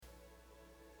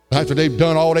after they've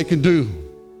done all they can do,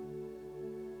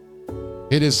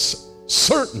 it is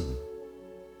certain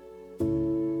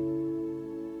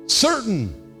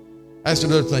as to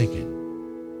their thinking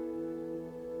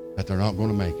that they're not going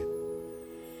to make it.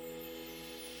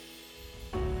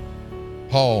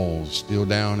 Paul's still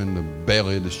down in the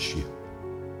belly of the ship,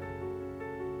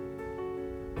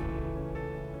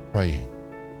 praying.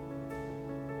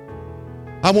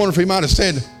 I wonder if he might have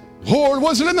said, Lord,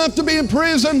 was it enough to be in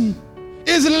prison?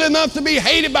 Isn't it enough to be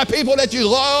hated by people that you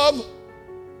love?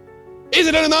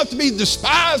 Isn't it enough to be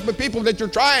despised by people that you're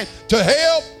trying to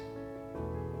help?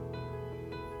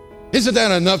 Isn't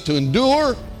that enough to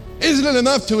endure? Isn't it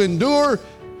enough to endure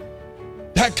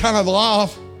that kind of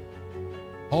life,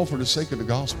 all for the sake of the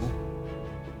gospel?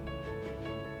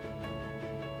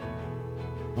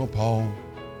 Oh, Paul,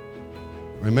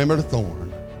 remember the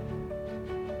thorn.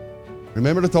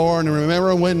 Remember the thorn, and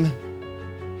remember when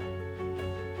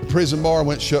the prison bar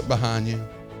went shut behind you.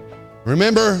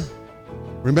 Remember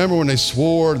when they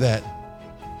swore that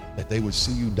they would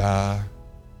see you die.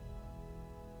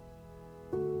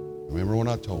 Remember when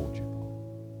I told you.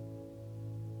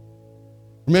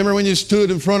 Remember when you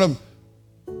stood in front of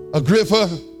Agrippa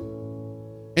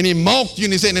and he mocked you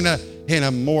and he said, in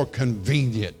a more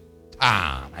convenient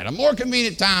time, at a more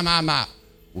convenient time I might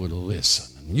would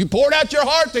listen. And you poured out your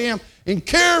heart to him and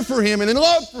cared for him and in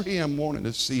love for him, wanting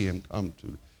to see him come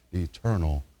to the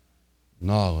eternal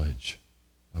knowledge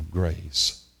of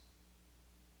grace.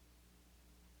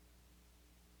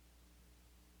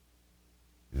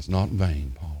 It's not in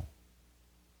vain, Paul.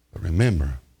 But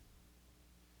remember,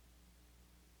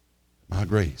 my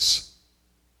grace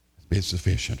has been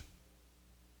sufficient.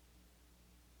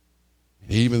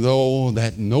 And even though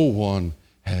that no one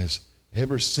has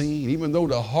ever seen, even though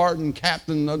the hardened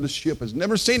captain of the ship has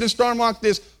never seen a storm like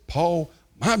this, Paul,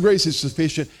 my grace is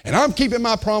sufficient, and I'm keeping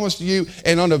my promise to you.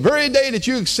 And on the very day that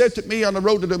you accepted me on the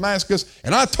road to Damascus,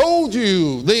 and I told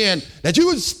you then that you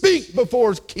would speak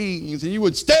before kings and you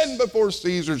would stand before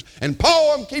Caesars. And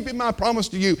Paul, I'm keeping my promise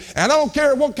to you. And I don't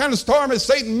care what kind of storm that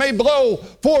Satan may blow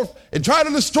forth and try to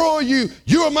destroy you.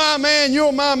 You are my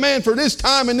man for this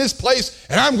time and this place,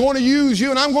 and I'm going to use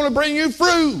you and I'm going to bring you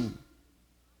through.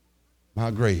 My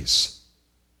grace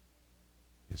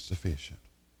is sufficient.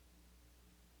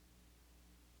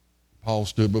 Paul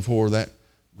stood before that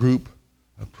group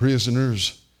of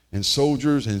prisoners and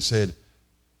soldiers and said,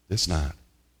 this night,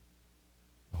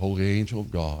 the holy angel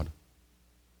of God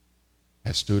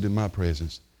has stood in my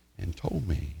presence and told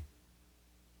me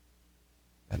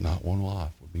that not one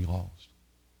life would be lost.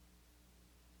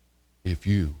 If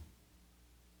you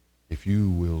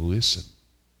will listen,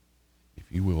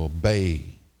 if you will obey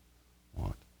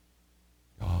what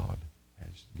God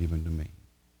has given to me.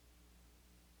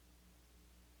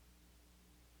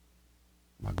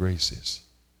 My grace is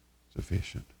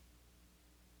sufficient.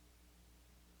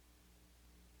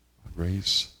 My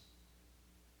grace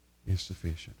is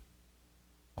sufficient.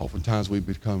 Oftentimes we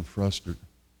become frustrated.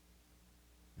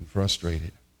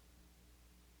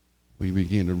 We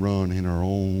begin to run in our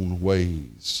own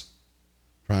ways,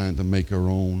 trying to make our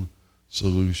own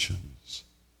solutions.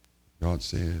 God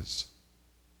says,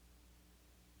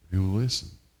 if you will listen,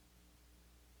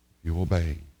 if you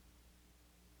obey.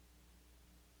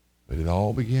 But it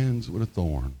all begins with a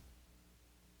thorn.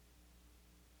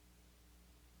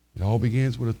 It all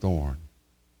begins with a thorn.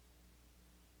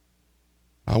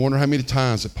 I wonder how many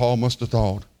times that Paul must have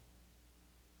thought,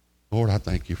 Lord, I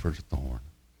thank you for the thorn.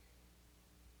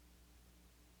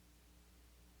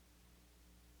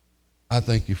 I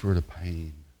thank you for the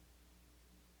pain.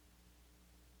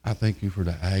 I thank you for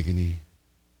the agony.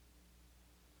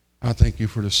 I thank you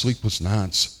for the sleepless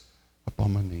nights up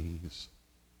on my knees.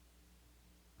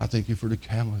 I thank you for the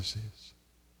calluses.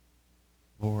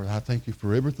 Lord, I thank you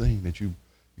for everything that you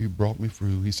brought me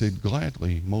through. He said,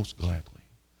 gladly, most gladly.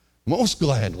 Most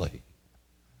gladly.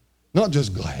 Not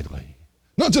just gladly.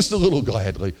 Not just a little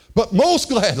gladly, but most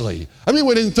gladly. I mean,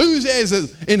 with enthusiasm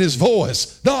in his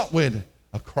voice, not with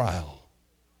a cry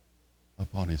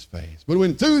upon his face, but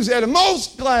with enthusiasm,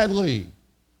 most gladly,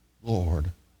 Lord.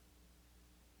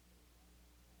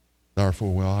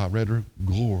 Therefore, will I rather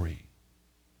glory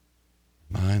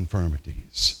my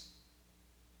infirmities,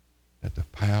 that the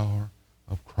power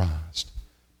of Christ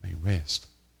may rest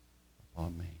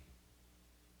upon me.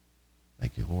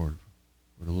 Thank you, Lord,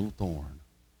 for the little thorn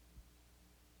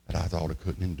that I thought I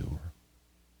couldn't endure.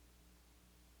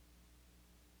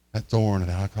 That thorn that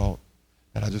I thought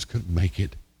that I just couldn't make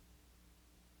it.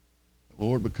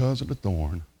 Lord, because of the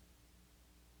thorn,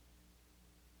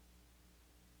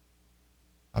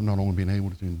 I've not only been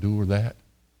able to endure that,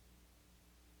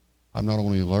 I've not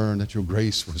only learned that your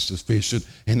grace was sufficient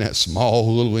in that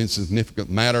small, little, insignificant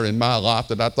matter in my life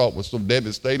that I thought was so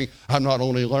devastating. I've not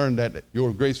only learned that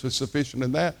your grace was sufficient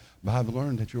in that, but I've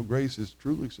learned that your grace is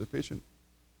truly sufficient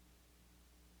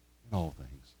in all things.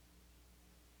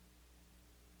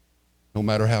 No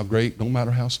matter how great, no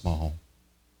matter how small,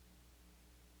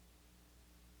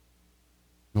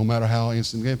 no matter how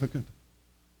insignificant,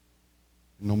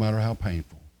 no matter how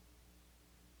painful,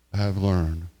 I have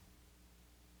learned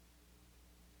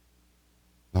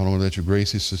not only that your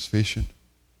grace is sufficient,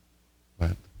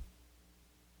 but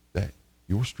that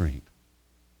your strength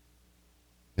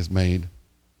is made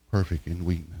perfect in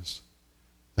weakness.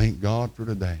 Thank God for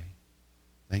today.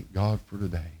 Thank God for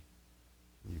today.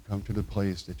 When you come to the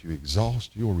place that you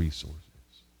exhaust your resources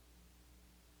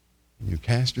and you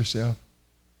cast yourself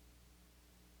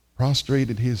prostrate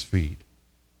at his feet,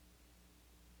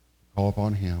 call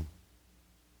upon him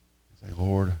and say,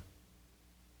 Lord,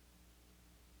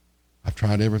 I've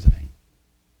tried everything.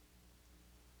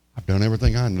 I've done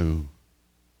everything I knew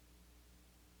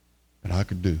that I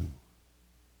could do,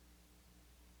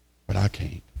 but I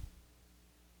can't.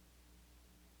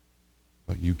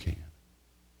 But you can.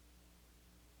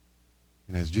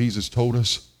 And as Jesus told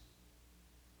us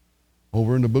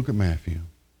over in the book of Matthew,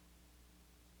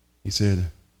 he said,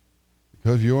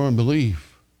 because of your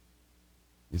unbelief,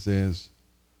 he says,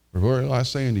 for verily I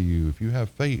say unto you, if you have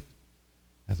faith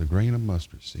as a grain of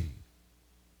mustard seed,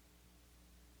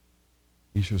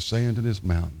 ye shall say unto this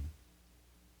mountain,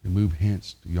 remove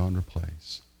hence to yonder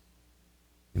place,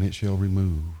 and it shall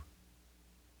remove.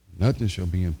 Nothing shall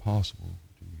be impossible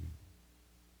to you.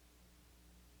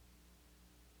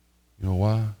 You know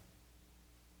why?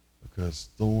 Because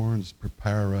thorns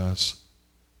prepare us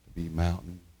to be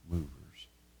mountain movers.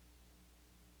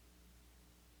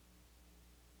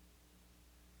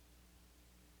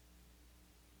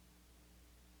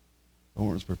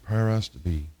 Thorns prepare us to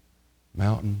be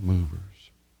mountain movers.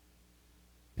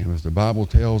 And as the Bible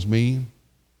tells me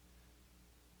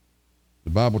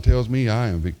I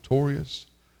am victorious,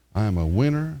 I am a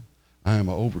winner, I am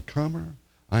an overcomer,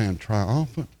 I am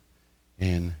triumphant.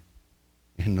 And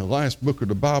in the last book of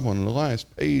the Bible, on the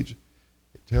last page,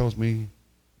 it tells me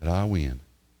that I win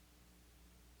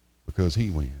because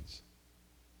he wins.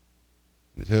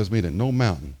 And it tells me that no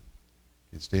mountain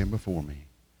can stand before me.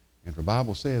 And if the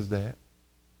Bible says that,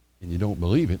 and you don't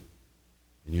believe it,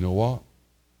 and you know what?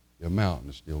 Your mountain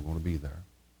is still going to be there.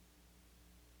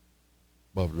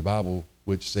 But if the Bible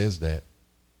which says that,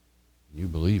 and you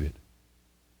believe it,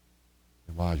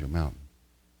 then why is your mountain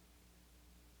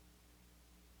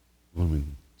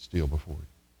looming still before you?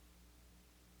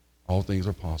 All things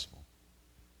are possible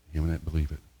to him that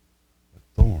believe it.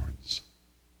 But thorns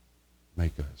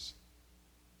make us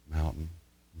mountain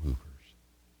movers.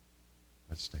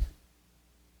 Let's stand.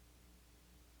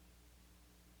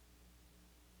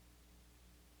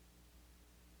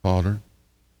 Father,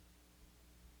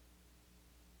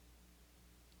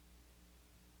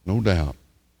 no doubt,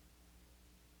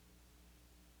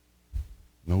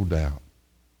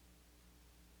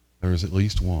 there is at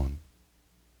least one,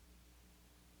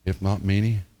 if not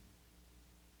many,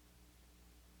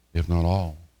 if not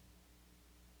all,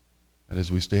 that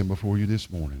as we stand before you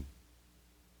this morning,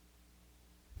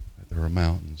 that there are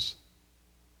mountains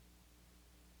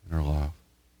in our life.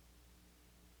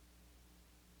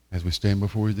 As we stand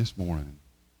before you this morning,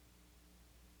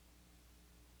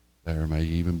 there may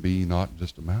even be not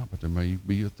just a mountain, but there may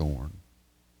be a thorn.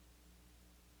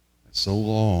 It's so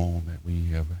long that we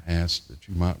have asked that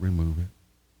you might remove it.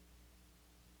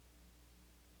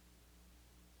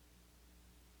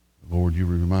 Lord, you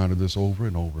reminded us over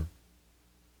and over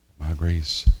that my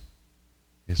grace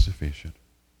is sufficient.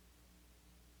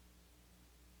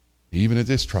 Even at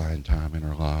this trying time in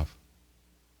our life,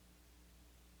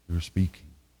 you're speaking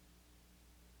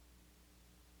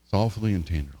softly and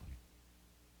tenderly.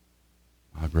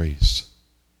 My grace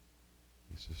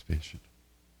is sufficient.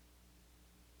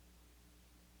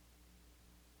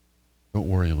 Don't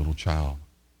worry, little child.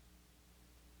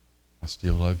 I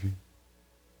still love you.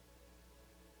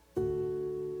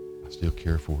 I still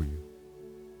care for you.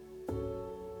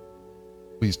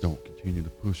 Please don't continue to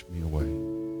push me away.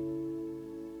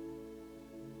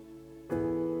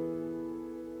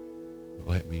 But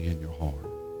let me in your heart.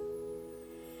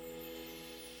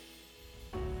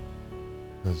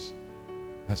 Because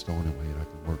that's the only way that I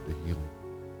can work the healing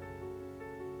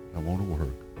I want to work.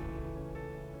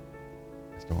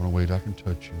 It's the only way that I can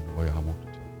touch you the way I want to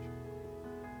touch you.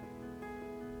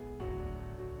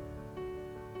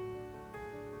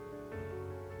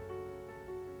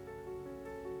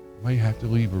 I may have to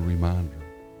leave a reminder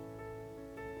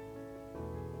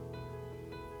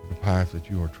of the path that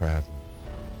you are traveling.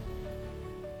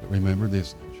 But remember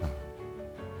this, child.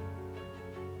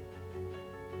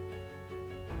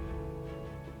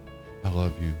 I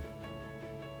love you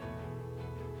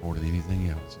more than anything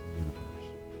else in the universe.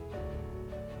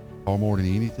 Far more than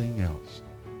anything else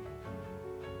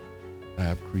I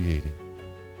have created.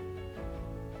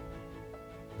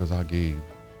 Because I gave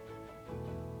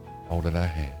all that I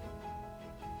had,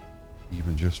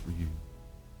 even just for you.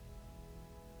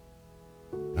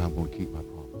 And I'm going to keep my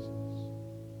promises.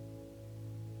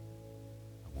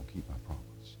 I'm going to keep my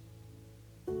promise.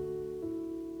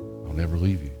 I'll never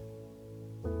leave you.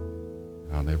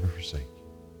 And I'll never forsake you.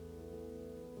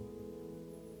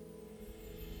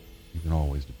 You can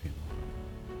always depend on me.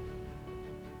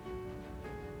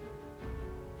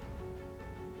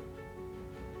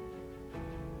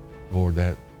 Lord,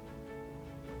 that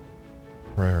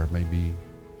prayer may be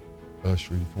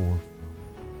ushering forth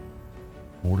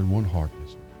more than one heart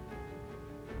this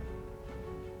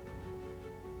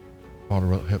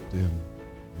morning. Father, help them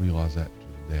realize that to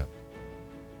the depth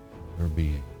of their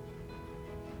being.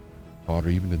 Father,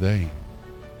 even today,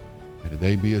 may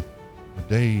today be a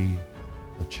day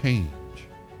of change.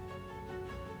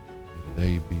 May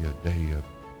today be a day of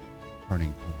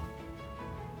turning point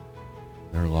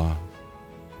in their life.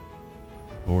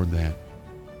 Lord, that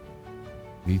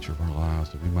in each of our lives,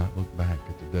 that we might look back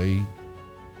at the day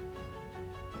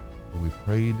when we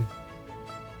prayed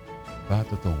about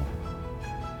the thorn.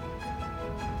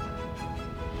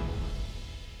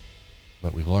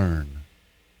 But we learned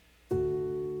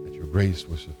that your grace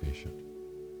was sufficient,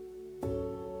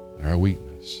 and our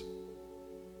weakness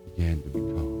began to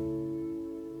become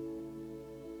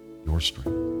your strength.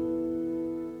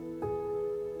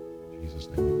 In Jesus'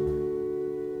 name we pray.